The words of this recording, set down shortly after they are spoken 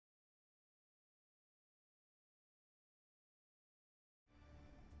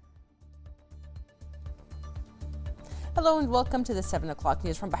Hello and welcome to the 7 o'clock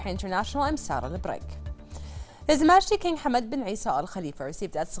news from Bahrain International. I'm Sarah Lebrek. His Majesty King Hamad bin Isa Al Khalifa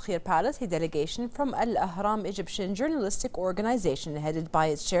received at Sakhir Palace a delegation from Al Ahram Egyptian journalistic organization headed by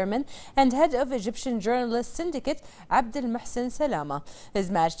its chairman and head of Egyptian Journalists Syndicate, Abdel Mohsen Salama.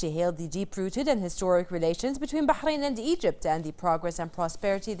 His Majesty hailed the deep-rooted and historic relations between Bahrain and Egypt and the progress and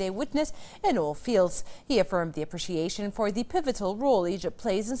prosperity they witness in all fields. He affirmed the appreciation for the pivotal role Egypt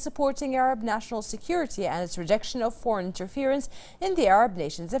plays in supporting Arab national security and its rejection of foreign interference in the Arab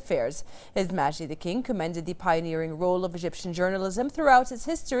nations' affairs. His Majesty the King commended the pioneering role of Egyptian journalism throughout its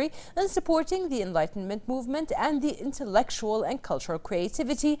history in supporting the Enlightenment movement and the intellectual and cultural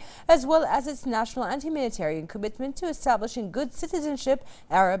creativity, as well as its national and humanitarian commitment to establishing good citizenship,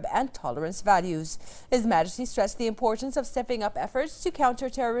 Arab and tolerance values. His Majesty stressed the importance of stepping up efforts to counter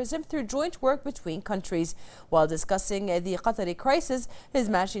terrorism through joint work between countries. While discussing the Qatari crisis, His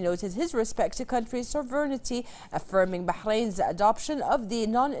Majesty noted his respect to countries' sovereignty, affirming Bahrain's adoption of the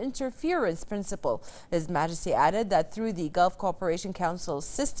non-interference principle. His Majesty added that through the Gulf Cooperation Council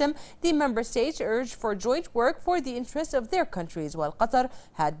system, the member states urged for joint work for the interests of their countries, while Qatar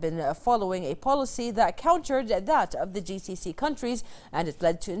had been following a policy that countered that of the GCC countries, and it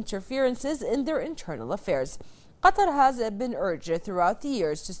led to interferences in their internal affairs. Qatar has been urged throughout the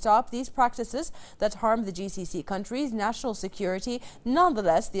years to stop these practices that harm the GCC countries' national security.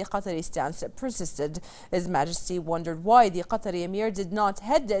 Nonetheless, the Qatari stance persisted. His Majesty wondered why the Qatari Emir did not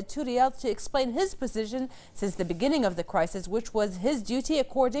head to Riyadh to explain his position since the beginning of the crisis, which was his duty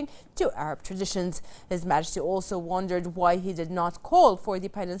according to Arab traditions. His Majesty also wondered why he did not call for the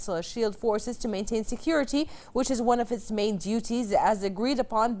Peninsula Shield forces to maintain security, which is one of its main duties as agreed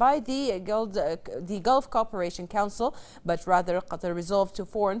upon by the Gulf Cooperation Council, but rather Qatar resolved to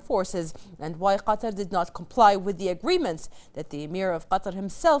foreign forces, and why Qatar did not comply with the agreements that the Emir of Qatar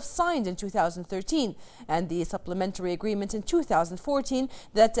himself signed in 2013 and the supplementary agreement in 2014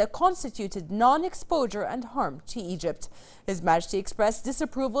 that constituted non-exposure and harm to Egypt. His Majesty expressed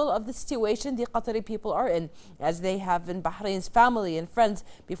disapproval of the situation the Qatari people are in, as they have been Bahrain's family and friends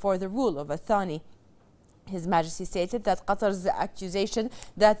before the rule of a Thani. His Majesty stated that Qatar's accusation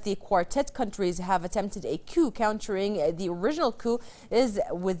that the Quartet countries have attempted a coup countering the original coup is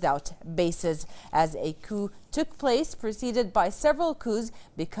without basis, as a coup took place preceded by several coups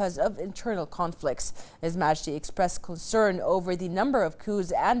because of internal conflicts. His Majesty expressed concern over the number of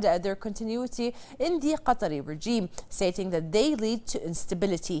coups and their continuity in the Qatari regime, stating that they lead to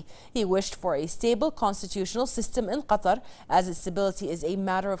instability. He wished for a stable constitutional system in Qatar, as its stability is a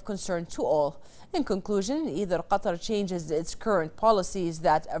matter of concern to all. In conclusion, either Qatar changes its current policies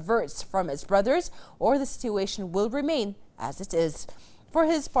that averts from its brothers, or the situation will remain as it is. For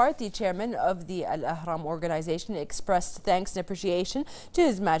his part, the chairman of the Al Ahram organization expressed thanks and appreciation to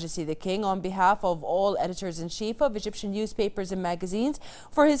His Majesty the King on behalf of all editors-in-chief of Egyptian newspapers and magazines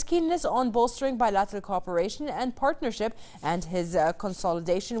for his keenness on bolstering bilateral cooperation and partnership, and his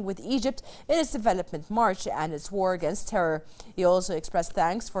consolidation with Egypt in its development march and its war against terror. He also expressed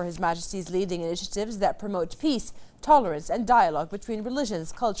thanks for His Majesty's leading initiatives that promote peace, tolerance and dialogue between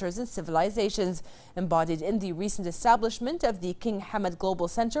religions, cultures and civilizations, embodied in the recent establishment of the King Hamad Global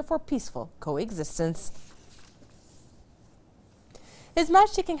Center for Peaceful Coexistence. His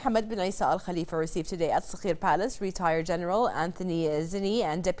Majesty King Hamad bin Isa Al Khalifa received today at Sakhir Palace retired General Anthony Zinni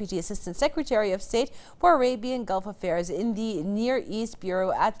and Deputy Assistant Secretary of State for Arabian Gulf Affairs in the Near East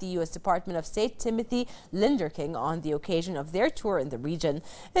Bureau at the U.S. Department of State, Timothy Linderking, on the occasion of their tour in the region.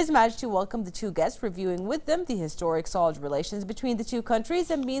 His Majesty welcomed the two guests, reviewing with them the historic solid relations between the two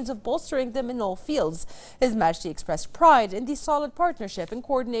countries and means of bolstering them in all fields. His Majesty expressed pride in the solid partnership and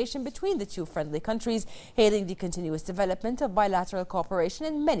coordination between the two friendly countries, hailing the continuous development of bilateral cooperation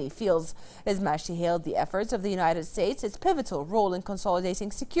in many fields. His Majesty hailed the efforts of the United States, its pivotal role in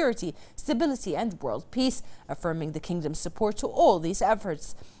consolidating security, stability and world peace, affirming the kingdom's support to all these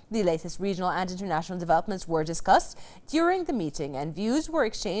efforts. The latest regional and international developments were discussed during the meeting, and views were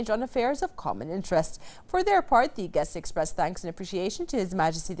exchanged on affairs of common interest. For their part, the guests expressed thanks and appreciation to His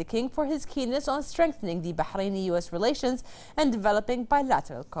Majesty the King for his keenness on strengthening the Bahraini-U.S. relations and developing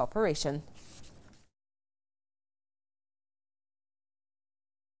bilateral cooperation.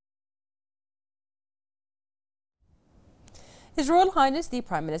 His Royal Highness the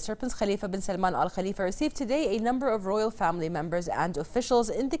Prime Minister Prince Khalifa bin Salman Al Khalifa received today a number of royal family members and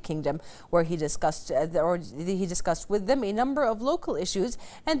officials in the kingdom, where he discussed with them a number of local issues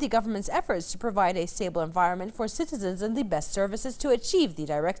and the government's efforts to provide a stable environment for citizens and the best services to achieve the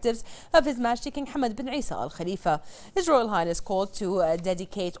directives of His Majesty King Hamad bin Isa Al Khalifa. His Royal Highness called to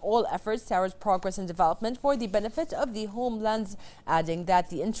dedicate all efforts towards progress and development for the benefit of the homelands, adding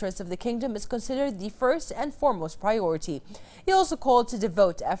that the interest of the kingdom is considered the first and foremost priority. He also called to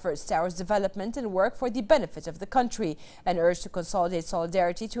devote efforts towards development and work for the benefit of the country, and urged to consolidate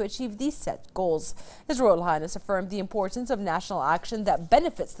solidarity to achieve these set goals. His Royal Highness affirmed the importance of national action that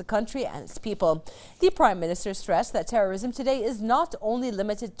benefits the country and its people. The Prime Minister stressed that terrorism today is not only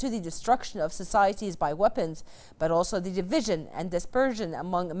limited to the destruction of societies by weapons, but also the division and dispersion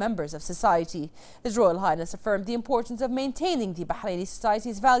among members of society. His Royal Highness affirmed the importance of maintaining the Bahraini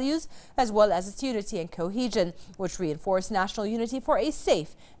society's values as well as its unity and cohesion, which reinforce national unity for a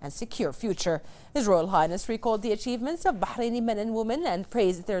safe and secure future. His Royal Highness recalled the achievements of Bahraini men and women and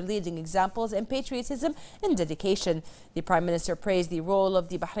praised their leading examples in patriotism and dedication. The Prime Minister praised the role of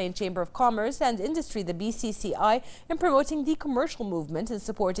the Bahrain Chamber of Commerce and Industry, the BCCI, in promoting the commercial movement and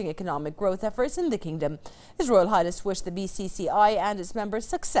supporting economic growth efforts in the kingdom. His Royal Highness wished the BCCI and its members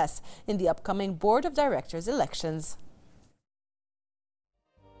success in the upcoming Board of Directors elections.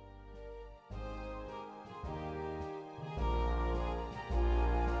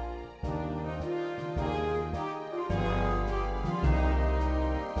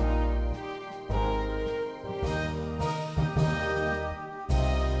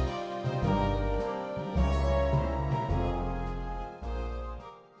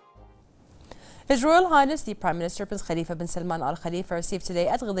 His Royal Highness the Prime Minister Prince Khalifa bin Salman Al Khalifa received today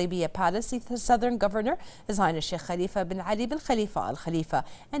at Ghudaybiya Palace the Southern Governor, His Highness Sheikh Khalifa bin Ali bin Khalifa Al Khalifa,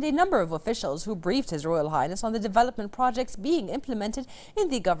 and a number of officials who briefed His Royal Highness on the development projects being implemented in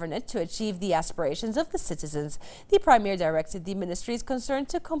the government to achieve the aspirations of the citizens. The Premier directed the ministries concerned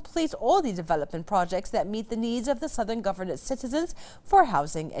to complete all the development projects that meet the needs of the Southern Governorate citizens for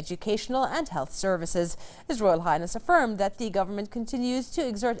housing, educational and health services. His Royal Highness affirmed that the government continues to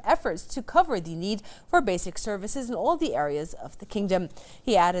exert efforts to cover the need for basic services in all the areas of the kingdom.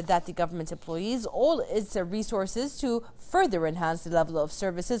 He added that the government employs all its resources to further enhance the level of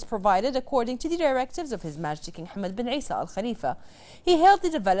services provided according to the directives of His Majesty King Hamad bin Isa Al Khalifa. He hailed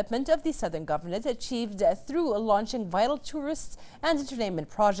the development of the Southern Governorate achieved through launching vital tourist and entertainment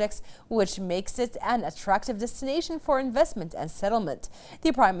projects, which makes it an attractive destination for investment and settlement.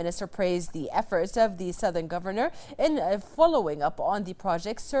 The Prime Minister praised the efforts of the Southern Governor in following up on the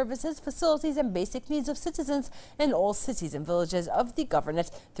projects, services, facilities and basic needs of citizens in all cities and villages of the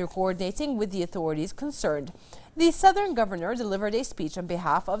Governorate through coordinating with the authorities concerned. The Southern Governor delivered a speech on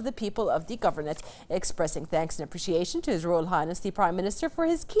behalf of the people of the Governorate, expressing thanks and appreciation to His Royal Highness the Prime Minister for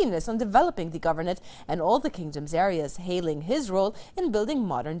his keenness on developing the Governorate and all the kingdom's areas, hailing his role in building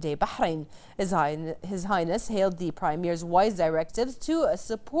modern-day Bahrain. His Highness hailed the Premier's wise directives to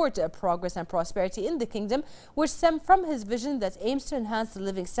support progress and prosperity in the kingdom, which stem from his vision that aims to enhance the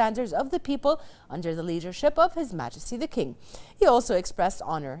living standards of the people under the leadership of His Majesty the King. He also expressed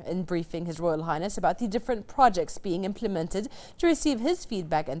honor in briefing His Royal Highness about the different projects being implemented to receive his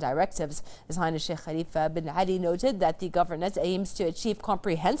feedback and directives. His Highness Sheikh Khalifa bin Ali noted that the Governorate aims to achieve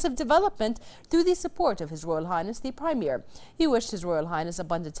comprehensive development through the support of His Royal Highness the Premier. He wished His Royal Highness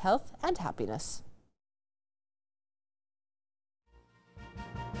abundant health and happiness.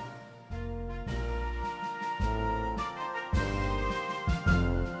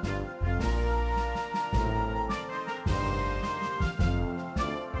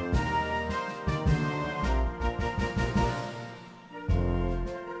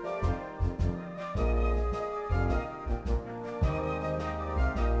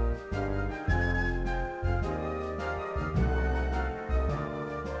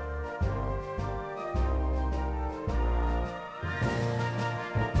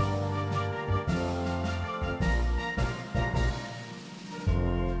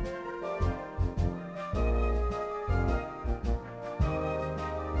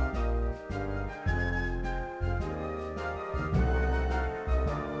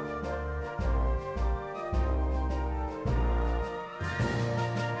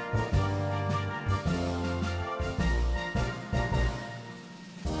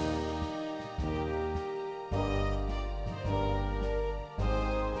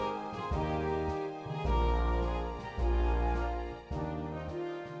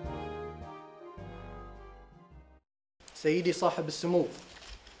 سيدي صاحب السمو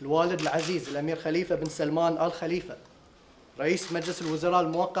الوالد العزيز الأمير خليفة بن سلمان آل خليفة، رئيس مجلس الوزراء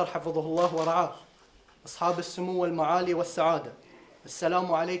الموقر حفظه الله ورعاه، أصحاب السمو والمعالي والسعادة،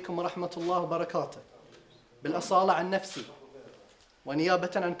 السلام عليكم ورحمة الله وبركاته. بالأصالة عن نفسي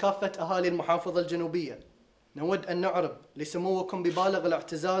ونيابة عن كافة أهالي المحافظة الجنوبية، نود أن نعرب لسموكم ببالغ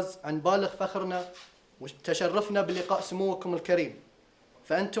الاعتزاز عن بالغ فخرنا وتشرفنا بلقاء سموكم الكريم.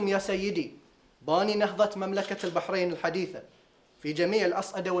 فأنتم يا سيدي باني نهضة مملكة البحرين الحديثة في جميع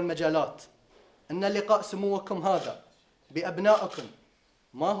الأصعدة والمجالات. إن لقاء سموكم هذا بأبنائكم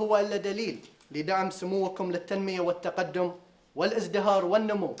ما هو إلا دليل لدعم سموكم للتنمية والتقدم والازدهار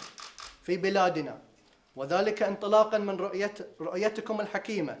والنمو في بلادنا، وذلك انطلاقا من رؤيتكم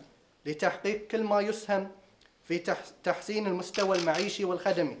الحكيمة لتحقيق كل ما يسهم في تحسين المستوى المعيشي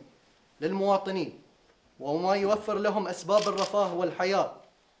والخدمي للمواطنين، وما يوفر لهم أسباب الرفاه والحياة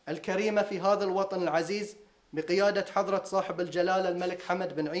الكريمة في هذا الوطن العزيز بقيادة حضرة صاحب الجلالة الملك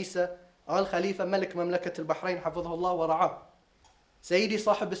حمد بن عيسى آل خليفة ملك مملكة البحرين حفظه الله ورعاه. سيدي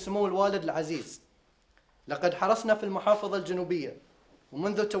صاحب السمو الوالد العزيز، لقد حرصنا في المحافظة الجنوبية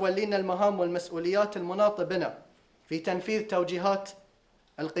ومنذ تولينا المهام والمسؤوليات المناطة بنا في تنفيذ توجيهات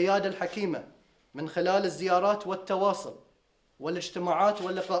القيادة الحكيمة من خلال الزيارات والتواصل والاجتماعات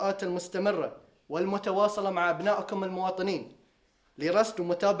واللقاءات المستمرة والمتواصلة مع أبنائكم المواطنين لرصد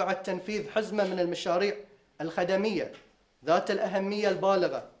ومتابعة تنفيذ حزمة من المشاريع الخدمية ذات الأهمية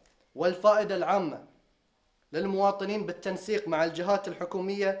البالغة والفائدة العامة للمواطنين بالتنسيق مع الجهات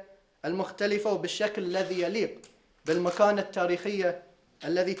الحكومية المختلفة وبالشكل الذي يليق بالمكانة التاريخية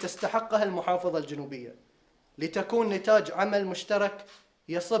الذي تستحقها المحافظة الجنوبية، لتكون نتاج عمل مشترك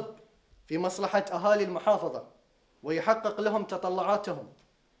يصب في مصلحة أهالي المحافظة ويحقق لهم تطلعاتهم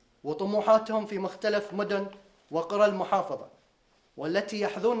وطموحاتهم في مختلف مدن وقرى المحافظة، والتي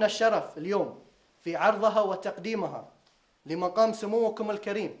يحظون الشرف اليوم في عرضها وتقديمها لمقام سموكم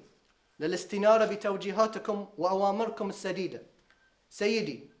الكريم للاستنارة بتوجيهاتكم وأوامركم السديدة.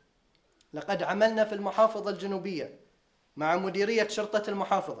 سيدي، لقد عملنا في المحافظة الجنوبية مع مديرية شرطة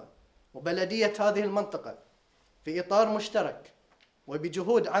المحافظة وبلدية هذه المنطقة في إطار مشترك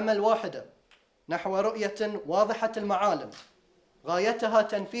وبجهود عمل واحدة نحو رؤية واضحة المعالم غايتها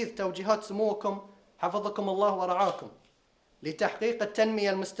تنفيذ توجيهات سموكم حفظكم الله ورعاكم لتحقيق التنمية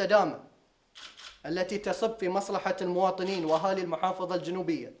المستدامة التي تصب في مصلحة المواطنين وأهالي المحافظة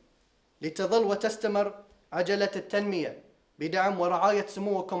الجنوبية، لتظل وتستمر عجلة التنمية بدعم ورعاية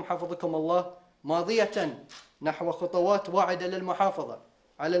سموكم حفظكم الله ماضية نحو خطوات واعدة للمحافظة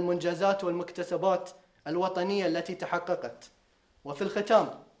على المنجزات والمكتسبات الوطنية التي تحققت. وفي الختام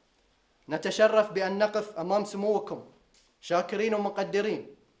نتشرف بأن نقف أمام سموكم شاكرين ومقدرين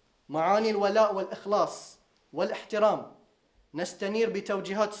معاني الولاء والإخلاص والاحترام، نستنير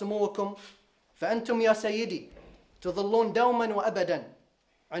بتوجيهات سموكم، فأنتم يا سيدي تظلون دوما وأبدا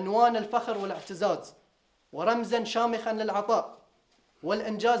عنوان الفخر والاعتزاز ورمزا شامخا للعطاء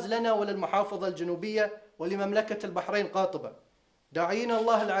والإنجاز لنا وللمحافظة الجنوبية ولمملكة البحرين قاطبة، داعين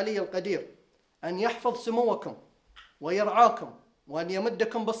الله العلي القدير أن يحفظ سموكم ويرعاكم وأن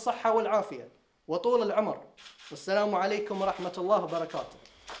يمدكم بالصحة والعافية وطول العمر، والسلام عليكم ورحمة الله وبركاته.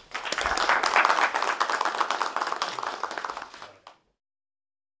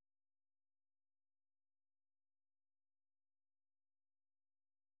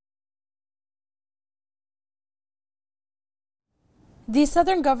 The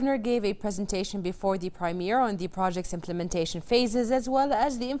Southern Governor gave a presentation before the Premier on the project's implementation phases as well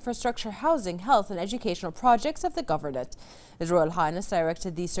as the infrastructure, housing, health and educational projects of the Governorate. His Royal Highness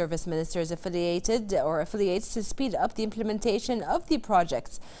directed the service ministers affiliates to speed up the implementation of the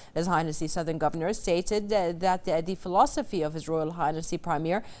projects. His Highness the Southern Governor stated that the philosophy of His Royal Highness the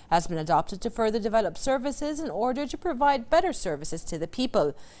Premier has been adopted to further develop services in order to provide better services to the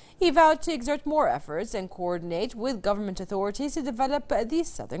people. He vowed to exert more efforts and coordinate with government authorities to develop the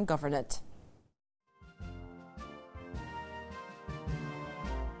Southern Governorate.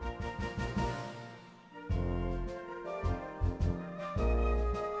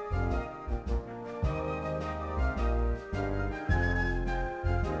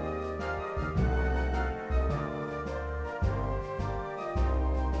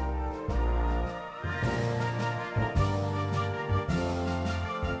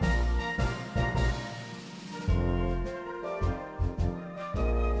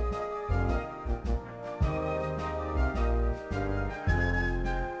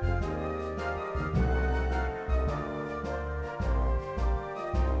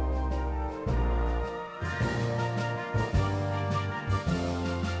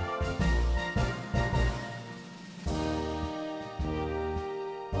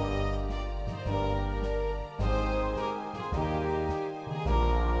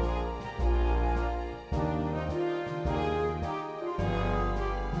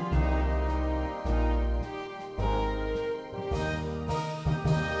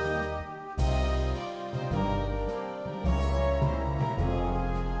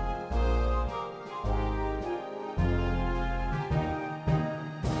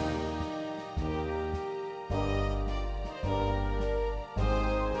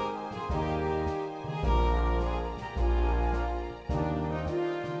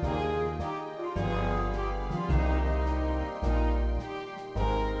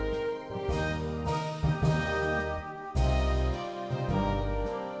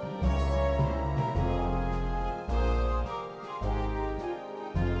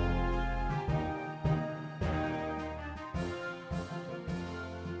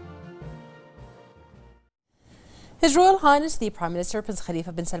 His Royal Highness the Prime Minister Prince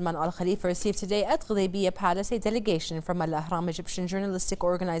Khalifa bin Salman Al Khalifa received today at Ghudaybiyah Palace a delegation from Al Egyptian Journalistic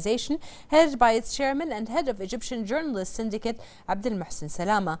Organization headed by its chairman and head of Egyptian Journalist Syndicate Abdel Mohsen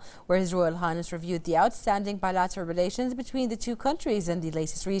Salama, where His Royal Highness reviewed the outstanding bilateral relations between the two countries and the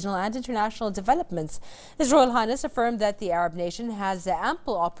latest regional and international developments. His Royal Highness affirmed that the Arab nation has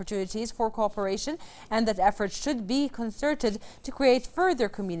ample opportunities for cooperation and that efforts should be concerted to create further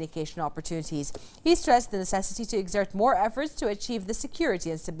communication opportunities. He stressed the necessity to exert more efforts to achieve the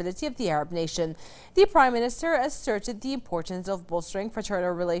security and stability of the Arab nation. The Prime Minister asserted the importance of bolstering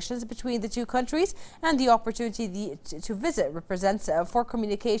fraternal relations between the two countries, and the opportunity to visit represents for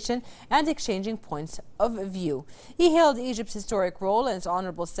communication and exchanging points of view. He hailed Egypt's historic role and its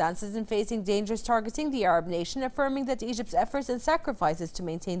honorable stances in facing dangers targeting the Arab nation, affirming that Egypt's efforts and sacrifices to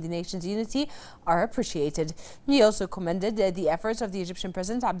maintain the nation's unity are appreciated. He also commended the efforts of the Egyptian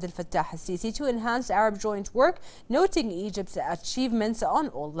President Abdel Fattah al-Sisi to enhance Arab joint work, noting Egypt's achievements on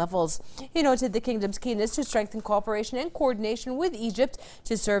all levels. He noted the kingdom's keenness to strengthen cooperation and coordination with Egypt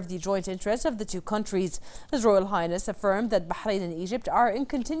to serve the joint interests of the two countries. His Royal Highness affirmed that Bahrain and Egypt are in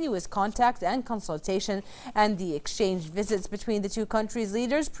continuous contact and consultation, and the exchange visits between the two countries'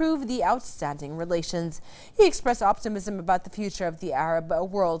 leaders prove the outstanding relations. He expressed optimism about the future of the Arab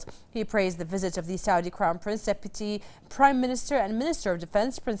world. He praised the visit of the Saudi Crown Prince, Deputy Prime Minister and Minister of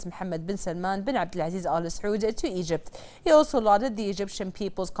Defense Prince Mohammed bin Salman bin Abdulaziz Al Saud to Egypt. He also lauded the Egyptian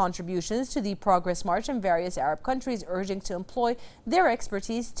people's contributions to the Progress March in various Arab countries, urging to employ their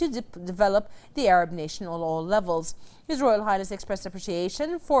expertise to develop the Arab nation on all levels. His Royal Highness expressed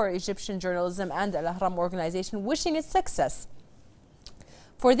appreciation for Egyptian journalism and Al organization, wishing it success.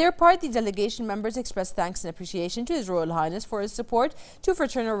 For their part, the delegation members expressed thanks and appreciation to His Royal Highness for his support to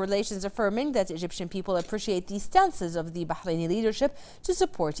fraternal relations, affirming that Egyptian people appreciate the stances of the Bahraini leadership to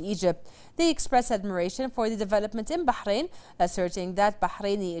support Egypt. They expressed admiration for the development in Bahrain, asserting that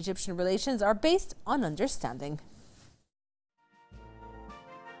Bahraini-Egyptian relations are based on understanding.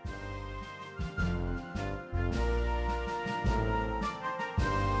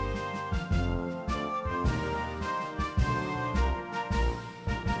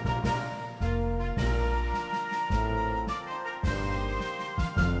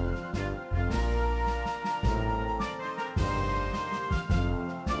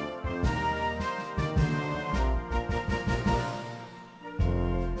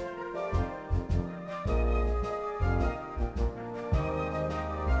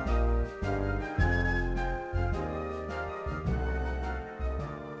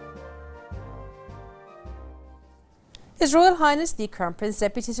 His Royal Highness the Crown Prince,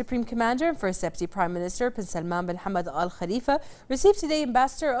 Deputy Supreme Commander and First Deputy Prime Minister Prince Salman bin Hamad Al Khalifa received today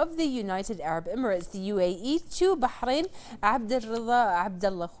Ambassador of the United Arab Emirates, the UAE, to Bahrain, Abdulrida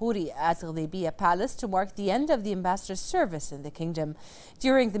Abdullah Khouri at Ghudaybiyah Palace to mark the end of the ambassador's service in the kingdom.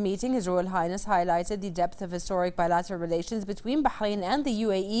 During the meeting, His Royal Highness highlighted the depth of historic bilateral relations between Bahrain and the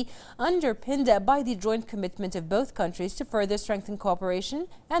UAE, underpinned by the joint commitment of both countries to further strengthen cooperation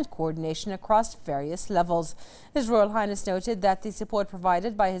and coordination across various levels. His Royal Highness noted that the support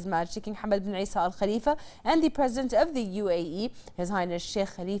provided by His Majesty King Hamad bin Isa Al Khalifa and the President of the UAE, His Highness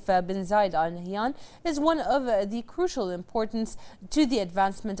Sheikh Khalifa bin Zayed Al Nahyan, is one of the crucial importance to the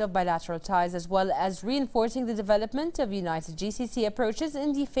advancement of bilateral ties, as well as reinforcing the development of united GCC approaches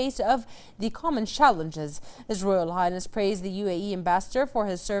in the face of the common challenges. His Royal Highness praised the UAE ambassador for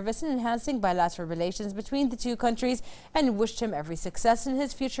his service in enhancing bilateral relations between the two countries and wished him every success in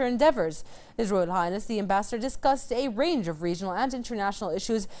his future endeavors. His Royal Highness the ambassador discussed a range of regional and international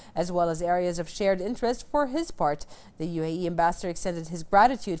issues, as well as areas of shared interest for his part. The UAE ambassador extended his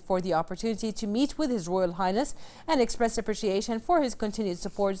gratitude for the opportunity to meet with His Royal Highness and expressed appreciation for his continued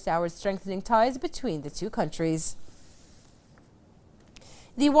support towards strengthening ties between the two countries.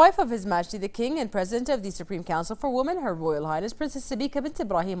 The wife of His Majesty the King and President of the Supreme Council for Women, Her Royal Highness Princess Sabika bint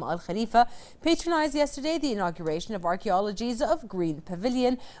Ibrahim Al Khalifa, patronized yesterday the inauguration of Archaeology's of Green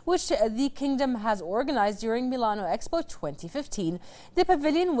Pavilion, which the kingdom has organized during Milano Expo 2015. The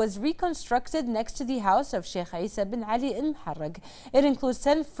pavilion was reconstructed next to the house of Sheikh Isa bin Ali Al Muharrag. It includes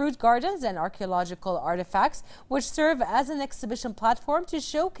 10 fruit gardens and archaeological artifacts, which serve as an exhibition platform to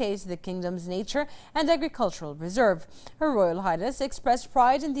showcase the kingdom's nature and agricultural reserve. Her Royal Highness expressed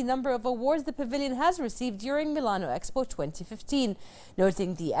pride in the number of awards the pavilion has received during Milano Expo 2015,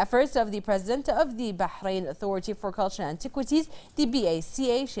 noting the efforts of the President of the Bahrain Authority for Culture and Antiquities, the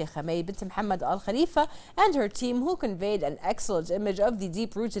BACA, Sheikh Hamad bint Mohammed Al Khalifa, and her team, who conveyed an excellent image of the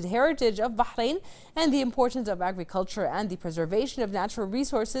deep-rooted heritage of Bahrain and the importance of agriculture and the preservation of natural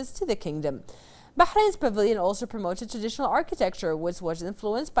resources to the kingdom. Bahrain's pavilion also promoted traditional architecture, which was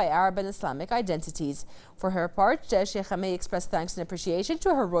influenced by Arab and Islamic identities. For her part, Sheikh Hamay expressed thanks and appreciation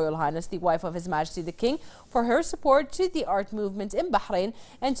to Her Royal Highness, the wife of His Majesty the King, for her support to the art movement in Bahrain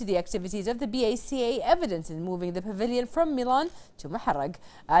and to the activities of the BACA evident in moving the pavilion from Milan to Muharraq,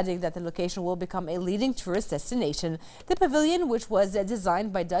 adding that the location will become a leading tourist destination. The pavilion, which was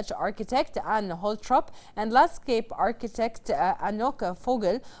designed by Dutch architect Anne Holtrop and landscape architect Anouk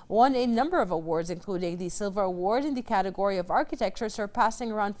Vogel, won a number of awards, including the Silver Award in the category of architecture,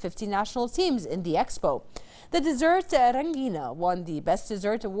 surpassing around 50 national teams in the expo. The dessert Rangina won the Best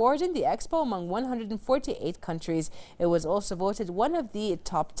Dessert Award in the expo among 148 countries. It was also voted one of the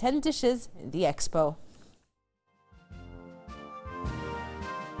top 10 dishes in the expo.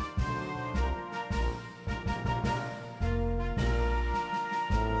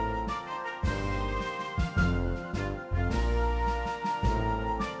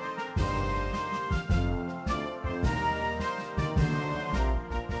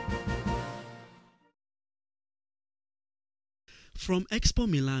 From Expo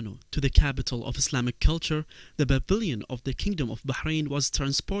Milano to the capital of Islamic culture, the pavilion of the Kingdom of Bahrain was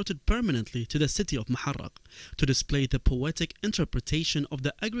transported permanently to the city of Muharraq to display the poetic interpretation of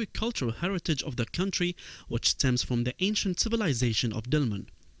the agricultural heritage of the country, which stems from the ancient civilization of Dilmun.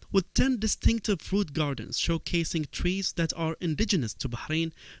 With 10 distinctive fruit gardens showcasing trees that are indigenous to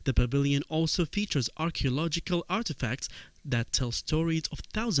Bahrain, the pavilion also features archaeological artifacts that tell stories of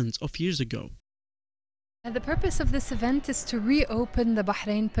thousands of years ago. The purpose of this event is to reopen the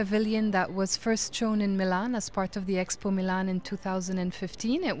Bahrain pavilion that was first shown in Milan as part of the Expo Milan in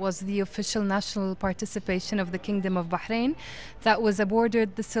 2015. It was the official national participation of the Kingdom of Bahrain that was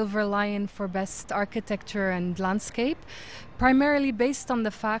awarded the Silver Lion for Best Architecture and Landscape, primarily based on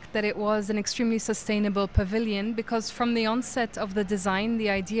the fact that it was an extremely sustainable pavilion, because from the onset of the design, the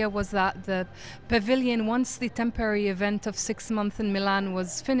idea was that the pavilion, once the temporary event of 6 months in Milan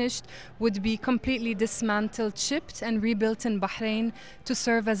was finished, would be completely dismantled, chipped and rebuilt in Bahrain to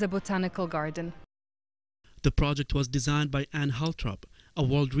serve as a botanical garden. The project was designed by Anne Holtrop, a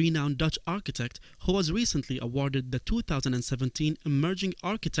world-renowned Dutch architect who was recently awarded the 2017 Emerging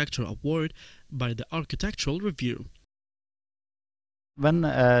Architecture Award by the Architectural Review. When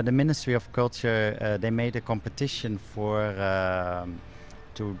the Ministry of Culture they made a competition for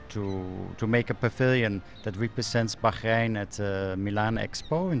to make a pavilion that represents Bahrain at the Milan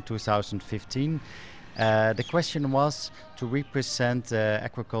Expo in 2015. The question was to represent the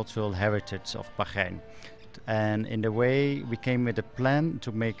agricultural heritage of Bahrain. And in the way we came with a plan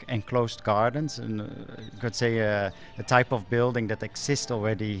to make enclosed gardens, and you could say a type of building that exists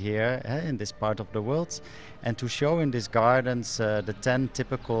already here in this part of the world, and to show in these gardens the 10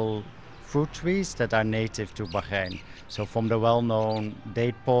 typical fruit trees that are native to Bahrain. So from the well-known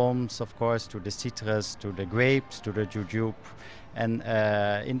date palms, of course, to the citrus, to the grapes, to the jujube. And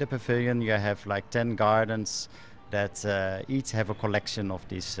in the pavilion you have like 10 gardens that each have a collection of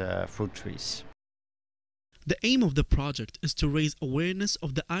these fruit trees. The aim of the project is to raise awareness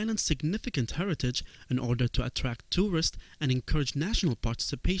of the island's significant heritage in order to attract tourists and encourage national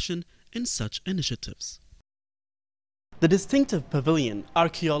participation in such initiatives. The distinctive pavilion,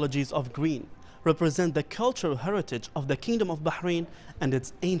 Archaeologies of Green, represent the cultural heritage of the Kingdom of Bahrain and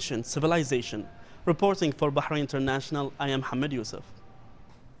its ancient civilization. Reporting for Bahrain International, I am Hamid Youssef.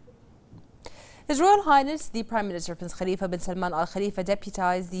 His Royal Highness the Prime Minister Prince Khalifa bin Salman Al Khalifa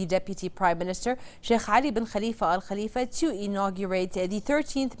deputized the Deputy Prime Minister Sheikh Ali bin Khalifa Al Khalifa to inaugurate the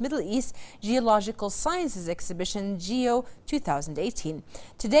 13th Middle East Geological Sciences Exhibition GEO 2018.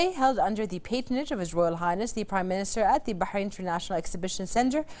 Today, held under the patronage of His Royal Highness the Prime Minister at the Bahrain International Exhibition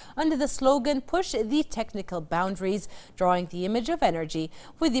Center under the slogan "Push the Technical Boundaries, Drawing the Image of Energy,"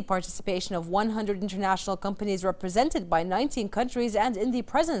 with the participation of 100 international companies represented by 19 countries and in the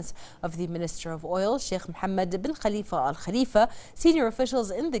presence of the Minister of Oil, Sheikh Mohammed bin Khalifa Al Khalifa, senior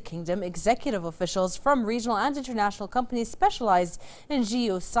officials in the kingdom, executive officials from regional and international companies specialized in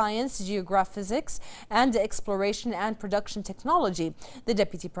geoscience, geophysics, and exploration and production technology. The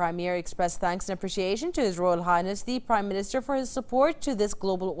Deputy Premier expressed thanks and appreciation to His Royal Highness the Prime Minister for his support to this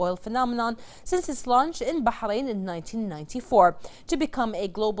global oil phenomenon since its launch in Bahrain in 1994 to become a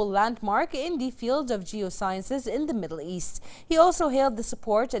global landmark in the field of geosciences in the Middle East. He also hailed the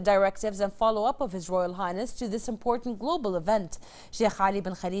support, directives, and follow-up of His Royal Highness to this important global event. Sheikh Ali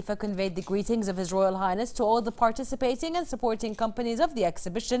bin Khalifa conveyed the greetings of His Royal Highness to all the participating and supporting companies of the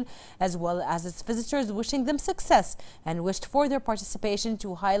exhibition, as well as its visitors, wishing them success and wished for their participation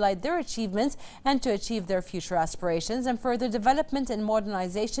to highlight their achievements and to achieve their future aspirations and further development and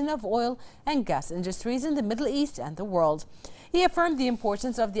modernization of oil and gas industries in the Middle East and the world. He affirmed the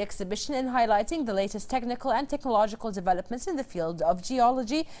importance of the exhibition in highlighting the latest technical and technological developments in the field of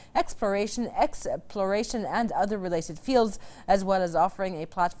geology, exploration and other related fields, as well as offering a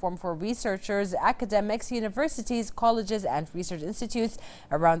platform for researchers, academics, universities, colleges and research institutes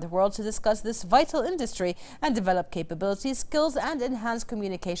around the world to discuss this vital industry and develop capabilities, skills and enhance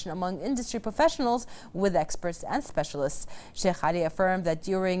communication among industry professionals with experts and specialists. Sheikh Ali affirmed that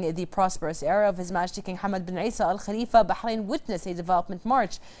during the prosperous era of His Majesty King Hamad bin Isa Al Khalifa, Bahrain witnessed a development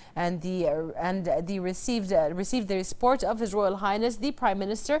march and received the support of His Royal Highness the Prime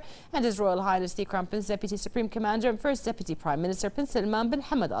Minister and His Royal Highness the Crown Prince, Deputy Supreme Commander and First Deputy Prime Minister Prince Salman bin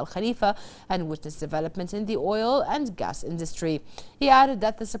Hamad Al Khalifa, and witnessed development in the oil and gas industry. He added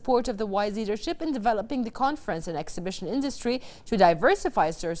that the support of the wise leadership in developing the conference and exhibition industry to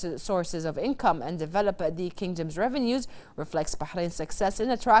diversify sources of income and develop the kingdom's revenues reflects Bahrain's success in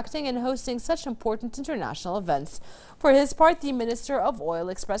attracting and hosting such important international events. For his part, the Minister of Oil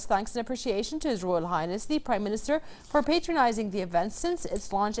expressed thanks and appreciation to His Royal Highness the Prime Minister for patronizing the event since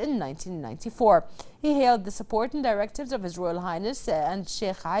its launch in 1994. He hailed the support and directives of His Royal Highness and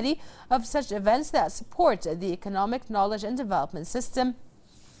Sheikh Ali of such events that support the economic knowledge and development system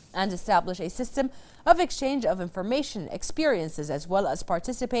and establish a system of exchange of information, experiences, as well as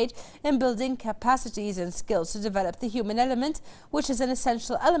participate in building capacities and skills to develop the human element, which is an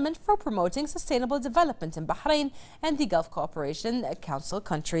essential element for promoting sustainable development in Bahrain and the Gulf Cooperation Council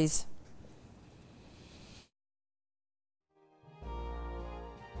countries.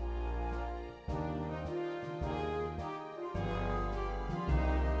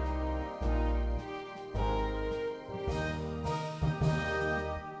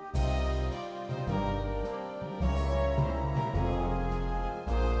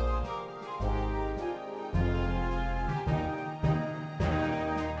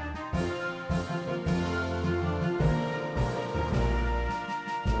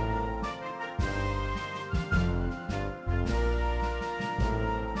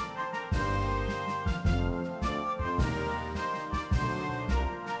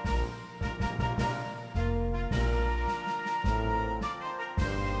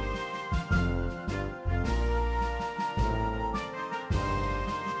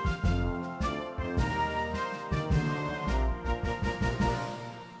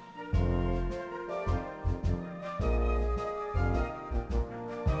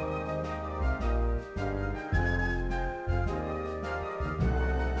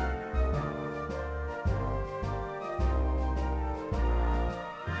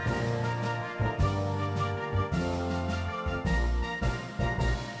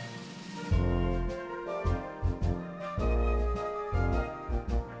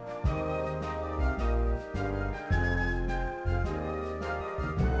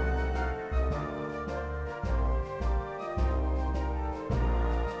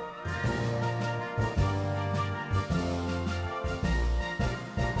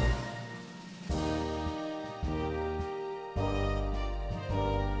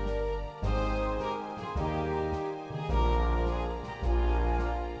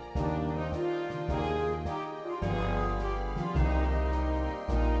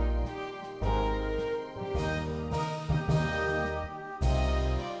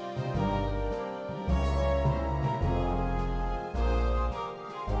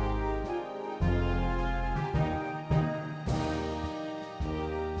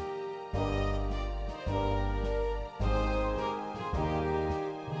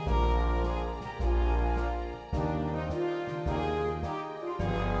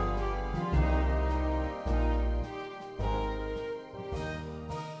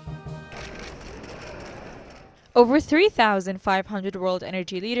 Over 3,500 world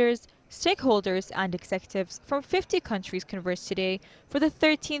energy leaders, stakeholders and executives from 50 countries conversed today for the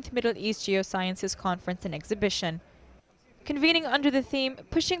 13th Middle East Geosciences Conference and Exhibition. Convening under the theme,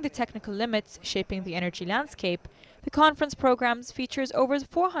 Pushing the Technical Limits, Shaping the Energy Landscape, the conference programs features over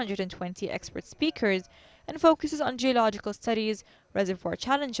 420 expert speakers and focuses on geological studies, reservoir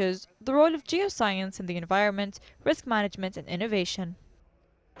challenges, the role of geoscience in the environment, risk management and innovation.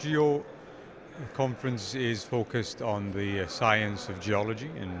 Conference is focused on the science of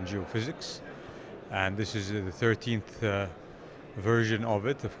geology and geophysics, and this is the 13th version of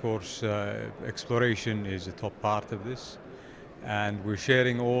it. Of course, exploration is a top part of this, and we're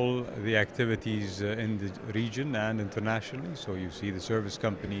sharing all the activities in the region and internationally. So you see the service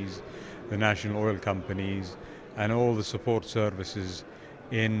companies, the national oil companies, and all the support services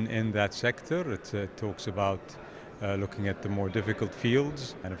in that sector. It talks about looking at the more difficult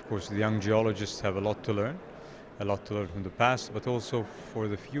fields, and of course the young geologists have a lot to learn from the past, but also for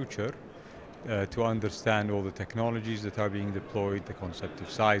the future. to understand all the technologies that are being deployed, the concept of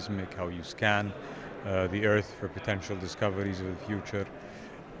seismic, how you scan the Earth for potential discoveries of the future,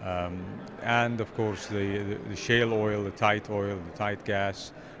 and of course the shale oil, the tight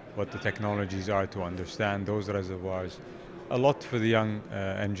gas, what the technologies are to understand those reservoirs. A lot for the young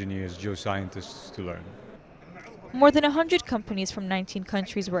engineers, geoscientists to learn. More than 100 companies from 19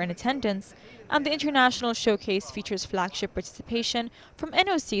 countries were in attendance, and the international showcase features flagship participation from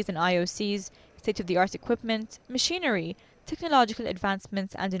NOCs and IOCs, state-of-the-art equipment, machinery, technological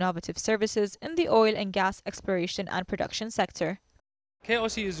advancements and innovative services in the oil and gas exploration and production sector.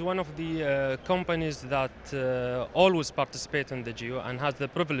 KOC is one of the companies that always participate in the GEO and has the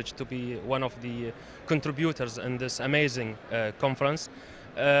privilege to be one of the contributors in this amazing conference.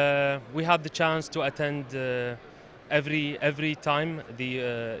 We had the chance to attend every time the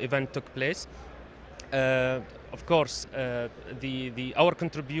event took place. Of course, our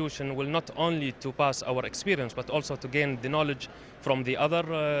contribution will not only to pass our experience, but also to gain the knowledge from the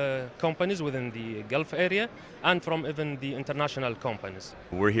other companies within the Gulf area and from even the international companies.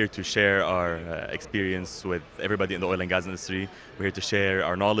 We're here to share our experience with everybody in the oil and gas industry. We're here to share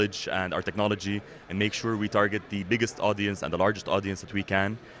our knowledge and our technology and make sure we target the biggest audience and the largest audience that we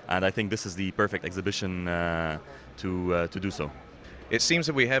can. And I think this is the perfect exhibition to do so. It seems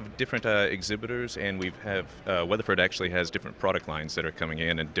that we have different exhibitors, and Weatherford actually has different product lines that are coming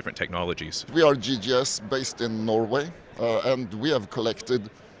in and different technologies. We are GGS based in Norway, and we have collected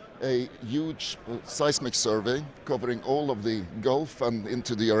a huge seismic survey covering all of the Gulf and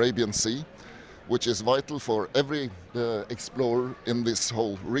into the Arabian Sea, which is vital for every explorer in this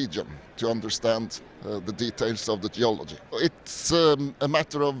whole region to understand the details of the geology. It's a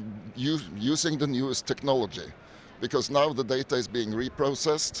matter of using the newest technology, because now the data is being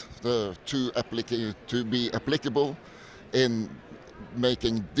reprocessed to be applicable in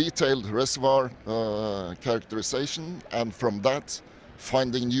making detailed reservoir characterization, and from that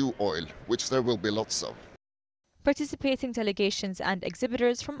finding new oil, which there will be lots of. Participating delegations and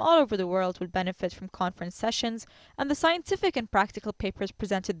exhibitors from all over the world will benefit from conference sessions and the scientific and practical papers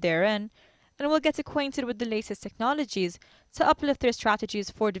presented therein, and will get acquainted with the latest technologies to uplift their strategies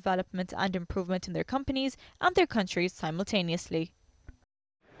for development and improvement in their companies and their countries simultaneously.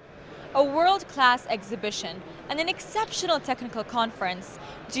 A world-class exhibition and an exceptional technical conference,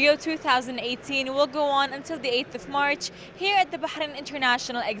 GEO 2018, will go on until the 8th of March here at the Bahrain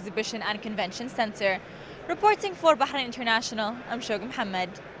International Exhibition and Convention Center. Reporting for Bahrain International, I'm Shogh Mohammed.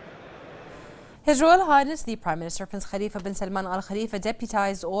 His Royal Highness the Prime Minister Prince Khalifa bin Salman Al Khalifa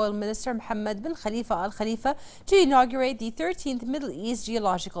deputized Oil Minister Mohammed bin Khalifa Al Khalifa to inaugurate the 13th Middle East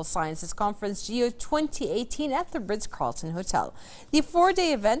Geological Sciences Conference GEO 2018 at the Ritz-Carlton Hotel. The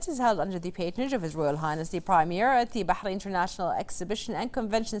 4-day event is held under the patronage of His Royal Highness the Premier at the Bahrain International Exhibition and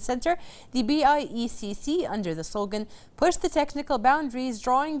Convention Center, the BIECC, under the slogan "Push the Technical Boundaries,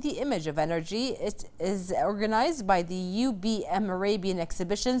 Drawing the Image of Energy." It is organized by the UBM Arabian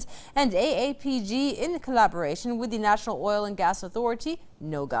Exhibitions and AAP in collaboration with the National Oil and Gas Authority,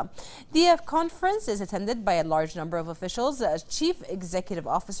 NOGA. The conference is attended by a large number of officials, chief executive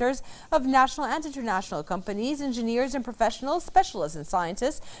officers of national and international companies, engineers and professionals, specialists and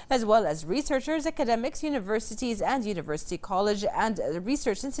scientists, as well as researchers, academics, universities and university college and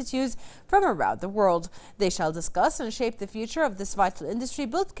research institutes from around the world. They shall discuss and shape the future of this vital industry,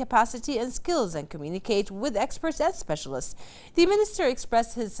 build capacity and skills, and communicate with experts and specialists. The minister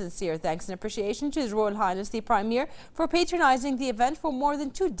expressed his sincere thanks and appreciation to His Royal Highness the Premier for patronizing the event for more than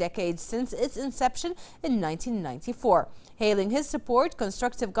 2 decades since its inception in 1994. Hailing his support,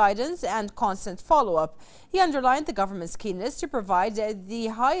 constructive guidance and constant follow-up, he underlined the government's keenness to provide the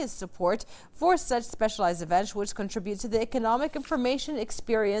highest support for such specialized events which contribute to the economic information,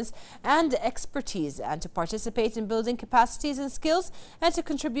 experience and expertise, and to participate in building capacities and skills, and to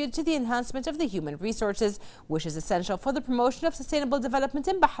contribute to the enhancement of the human resources, which is essential for the promotion of sustainable development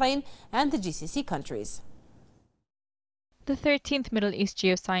in Bahrain and the GCC countries. The 13th Middle East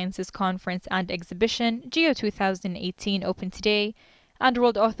Geosciences Conference and Exhibition, GEO 2018, opened today, and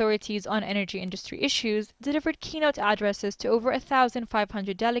world authorities on energy industry issues delivered keynote addresses to over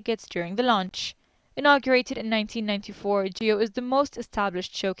 1,500 delegates during the launch. Inaugurated in 1994, GEO is the most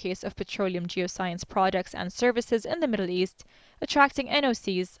established showcase of petroleum geoscience products and services in the Middle East, attracting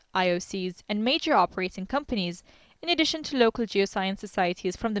NOCs, IOCs, and major operating companies, in addition to local geoscience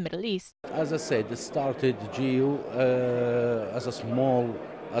societies from the Middle East. As I said, it started GEO as a small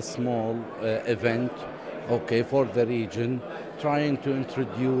event, for the region, trying to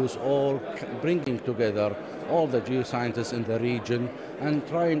introduce bringing together all the geoscientists in the region, and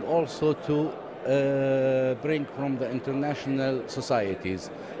trying also to bring from the international societies.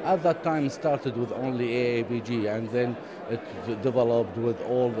 At that time it started with only AABG, and then it developed with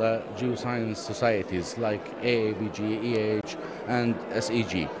all the geoscience societies like AABG, EAH and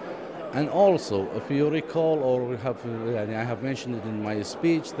SEG. And also, if you recall, or I have mentioned it in my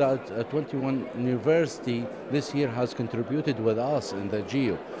speech, that 21 university this year has contributed with us in the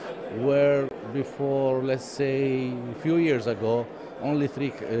GEO, where before, let's say, a few years ago, only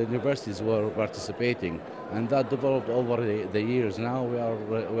 3 universities were participating, and that developed over the years. Now we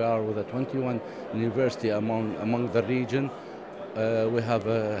are with a 21 university among the region. We have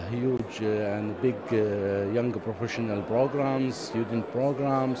a huge and big young professional programs, student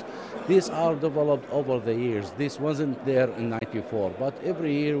programs. These are developed over the years. This wasn't there in '94, but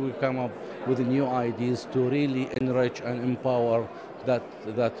every year we come up with new ideas to really enrich and empower that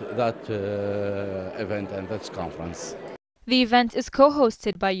event and that conference. The event is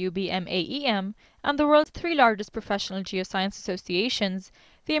co-hosted by UBM-AEM and the world's 3 largest professional geoscience associations,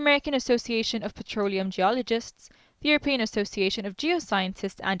 the American Association of Petroleum Geologists, the European Association of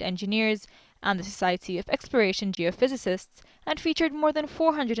Geoscientists and Engineers, and the Society of Exploration Geophysicists, and featured more than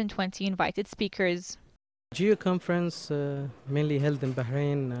 420 invited speakers. GEO conference mainly held in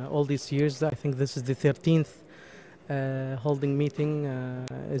Bahrain all these years. I think this is the 13th holding meeting.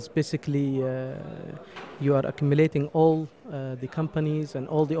 Is basically you are accumulating all the companies and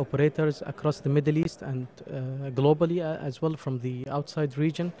all the operators across the Middle East and globally as well from the outside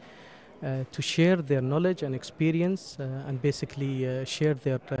region to share their knowledge and experience and basically share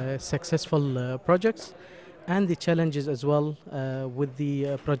their successful projects and the challenges as well with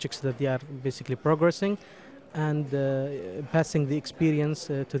the projects that they are basically progressing and passing the experience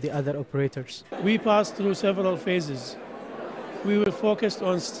to the other operators. We passed through several phases. We were focused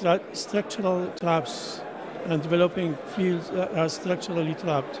on structural traps and developing fields that are structurally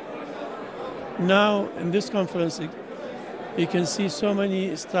trapped. Now, in this conference, you can see so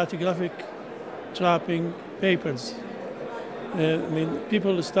many stratigraphic trapping papers.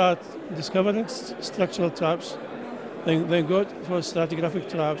 People start discovering structural traps, then they go for stratigraphic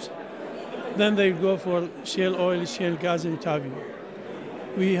traps, then they go for shale oil, shale gas, and what have you.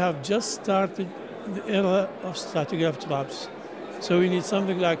 We have just started the era of stratigraph traps. So we need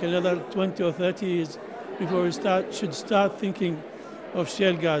something like another 20 or 30 years before we should start thinking of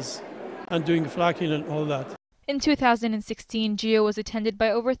shale gas and doing fracking and all that. In 2016, GEO was attended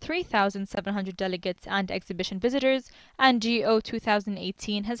by over 3,700 delegates and exhibition visitors, and GEO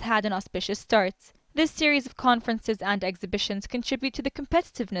 2018 has had an auspicious start. This series of conferences and exhibitions contribute to the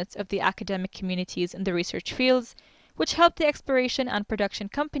competitiveness of the academic communities in the research fields, which help the exploration and production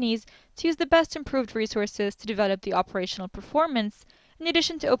companies to use the best improved resources to develop the operational performance, in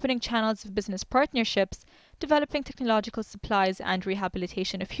addition to opening channels of business partnerships, developing technological supplies and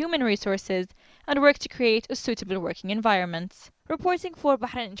rehabilitation of human resources, and work to create a suitable working environment. Reporting for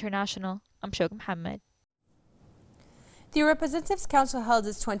Bahrain International, I'm Shog Mohammed. The Representatives Council held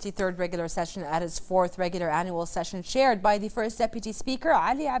its 23rd regular session at its 4th regular annual session, chaired by the First Deputy Speaker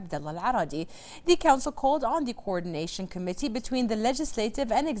Ali Abdullah Al-Aradi. The Council called on the Coordination Committee between the legislative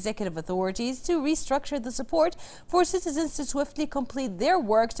and executive authorities to restructure the support for citizens to swiftly complete their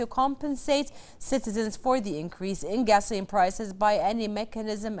work to compensate citizens for the increase in gasoline prices by any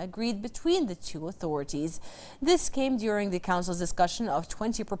mechanism agreed between the 2 authorities. This came during the Council's discussion of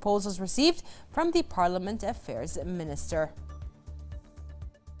 20 proposals received from the Parliament Affairs Minister.